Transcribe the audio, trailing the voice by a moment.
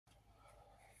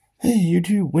Hey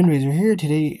YouTube, Windraiser here.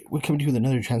 Today we're coming to you with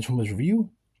another Transformers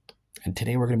review. And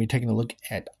today we're going to be taking a look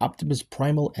at Optimus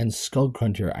Primal and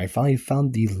Skullcruncher. I finally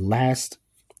found the last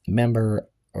member,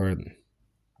 or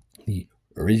the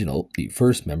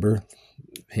first member,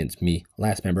 hence me,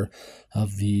 last member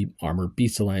of the Armor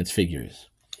Beast Alliance figures.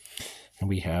 And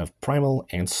we have Primal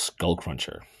and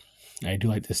Skullcruncher. I do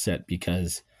like this set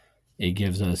because it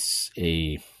gives us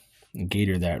a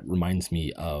gator that reminds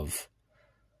me of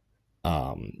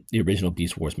the original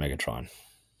Beast Wars Megatron.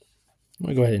 I'm going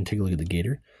to go ahead and take a look at the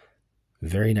gator.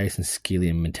 Very nice and scaly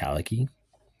and metallic-y.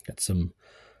 Got some,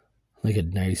 like a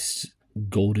nice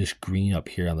goldish green up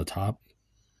here on the top.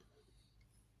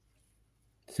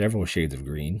 Several shades of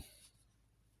green.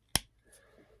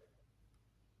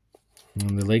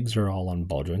 And the legs are all on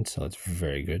ball joints, so that's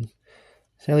very good.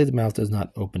 Sadly, the mouth does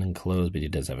not open and close, but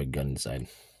it does have a gun inside.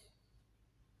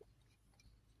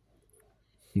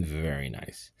 Very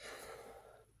nice.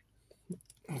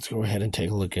 Let's go ahead and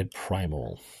take a look at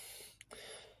Primal.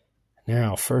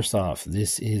 Now, first off,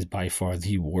 this is by far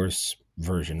the worst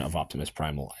version of Optimus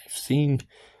Primal I've seen,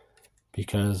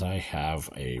 because I have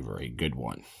a very good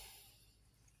one.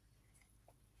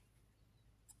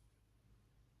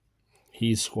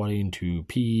 He's squatting to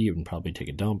pee and probably take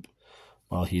a dump,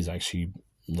 while he's actually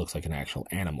looks like an actual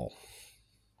animal.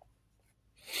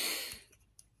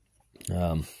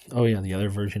 Oh yeah, the other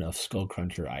version of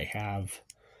Skullcruncher I have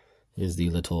is the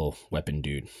little weapon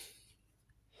dude.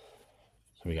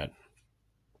 So we got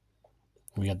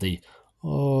the,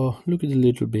 oh, look at the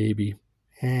little baby.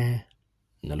 Now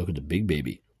look at the big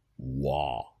baby.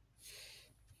 Wow.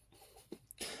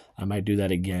 I might do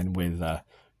that again with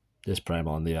this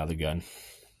Primal and the other gun,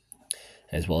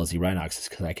 as well as the Rhinoxes,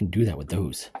 because I can do that with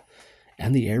those.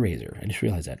 And the Air Razor. I just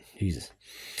realized that. Jesus.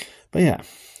 But yeah,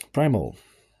 Primal.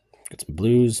 Got some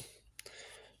blues,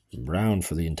 some brown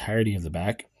for the entirety of the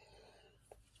back.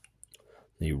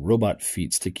 The robot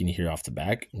feet sticking here off the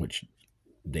back, which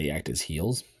they act as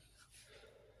heels.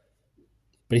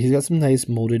 But he's got some nice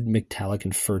molded metallic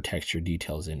and fur texture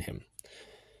details in him.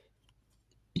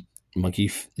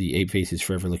 Monkey, the ape face is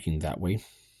forever looking that way.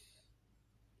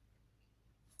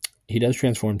 He does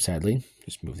transform, sadly.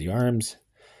 Just move the arms,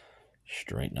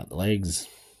 straighten out the legs.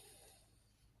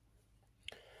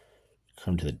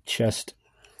 Come to the chest,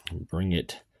 and bring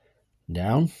it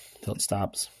down until it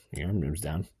stops. The arm moves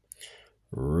down.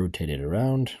 Rotate it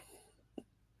around.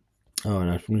 Oh, and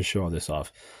I'm going to show all this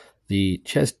off. The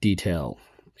chest detail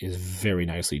is very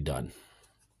nicely done.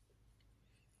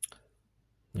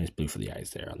 Nice blue for the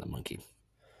eyes there on the monkey.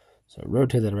 So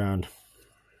rotate that around,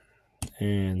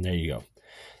 and there you go.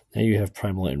 Now you have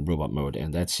Primal in robot mode,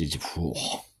 and that's just,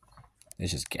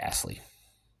 it's just ghastly.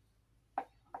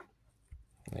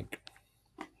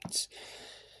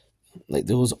 Like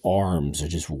those arms are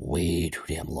just way too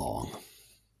damn long.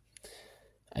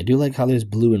 I do like how there's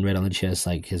blue and red on the chest,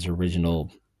 like his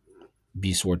original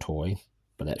Beast War toy,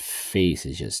 but that face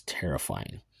is just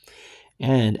terrifying.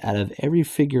 And out of every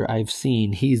figure I've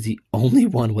seen, he's the only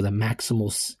one with a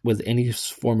maximal, with any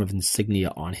form of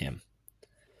insignia on him.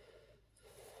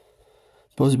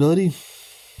 Posability.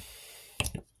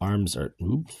 Arms are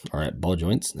at ball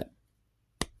joints that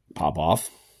pop off.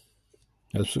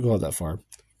 Let's go that far.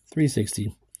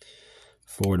 360.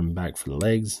 Forward and back for the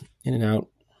legs. In and out.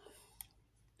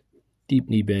 Deep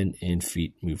knee bend and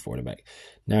feet move forward and back.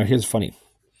 Now here's funny.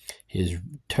 His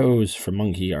toes for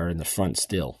monkey are in the front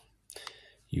still.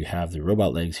 You have the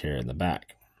robot legs here in the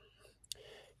back.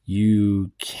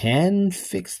 You can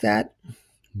fix that,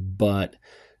 but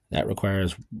that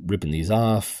requires ripping these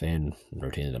off and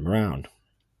rotating them around.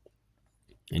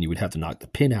 And you would have to knock the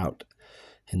pin out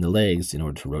in the legs in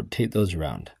order to rotate those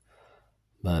around.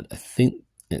 But I think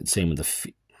it's same with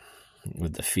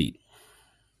the feet.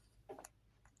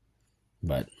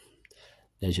 But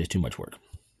that's just too much work.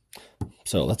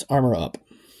 So let's armor up.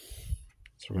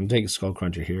 So we're going to take a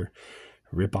Skullcruncher here,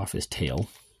 rip off his tail,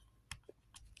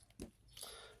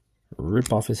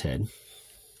 rip off his head,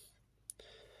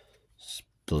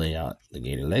 splay out the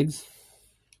gator legs,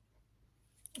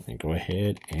 and go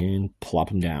ahead and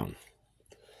plop him down.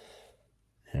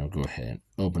 And we'll go ahead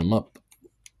and open him up.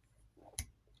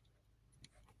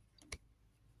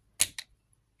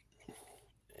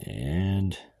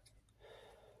 And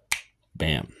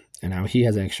bam. And now he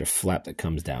has an extra flap that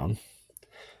comes down.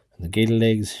 And the gator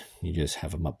legs, you just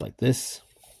have them up like this.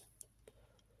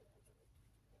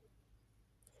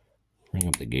 Bring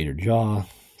up the gator jaw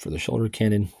for the shoulder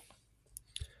cannon.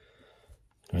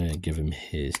 I'm going to give him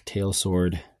his tail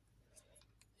sword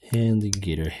and the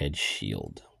gator head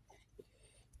shield.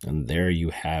 And there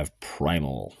you have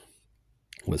Primal.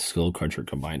 with Skullcruncher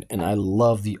combined. And I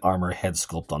love the armor head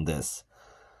sculpt on this.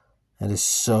 That is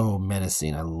so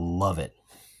menacing. I love it.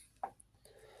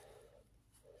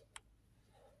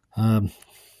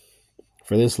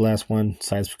 For this last one,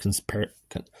 size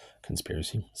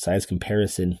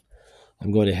comparison,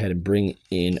 I'm going ahead and bring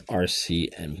in RC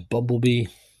and Bumblebee.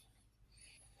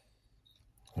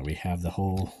 And we have the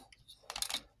whole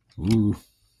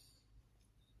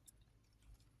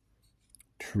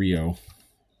trio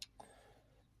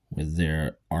with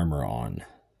their armor on.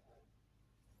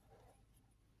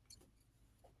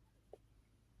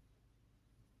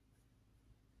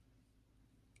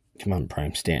 Come on,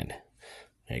 Prime, stand.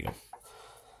 There you go.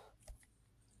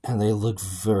 And they look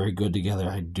very good together.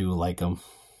 I do like them.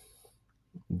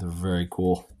 They're very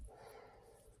cool.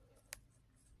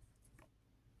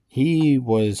 Primal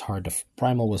was hard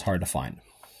to find.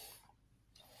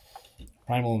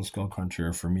 Primal and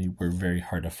Skullcruncher for me were very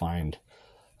hard to find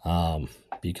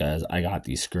because I got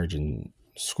the Scourge and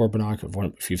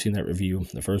Scorponok, if you've seen that review,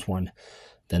 the first one,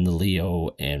 then the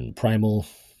Leo and Primal,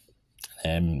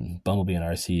 and Bumblebee and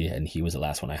RC, and he was the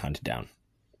last one I hunted down.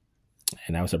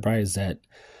 And I was surprised that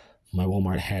my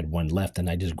Walmart had one left and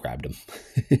I just grabbed him.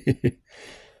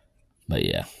 But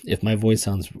yeah, if my voice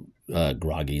sounds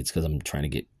groggy, it's because I'm trying to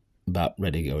get about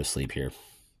ready to go to sleep here.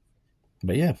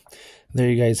 But yeah, there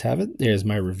you guys have it. There's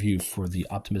my review for the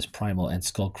Optimus Primal and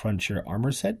Skullcruncher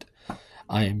armor set.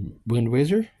 I am Wind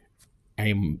Razor. I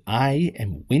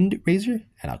am Wind Razor,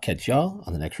 and I'll catch y'all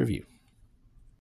on the next review.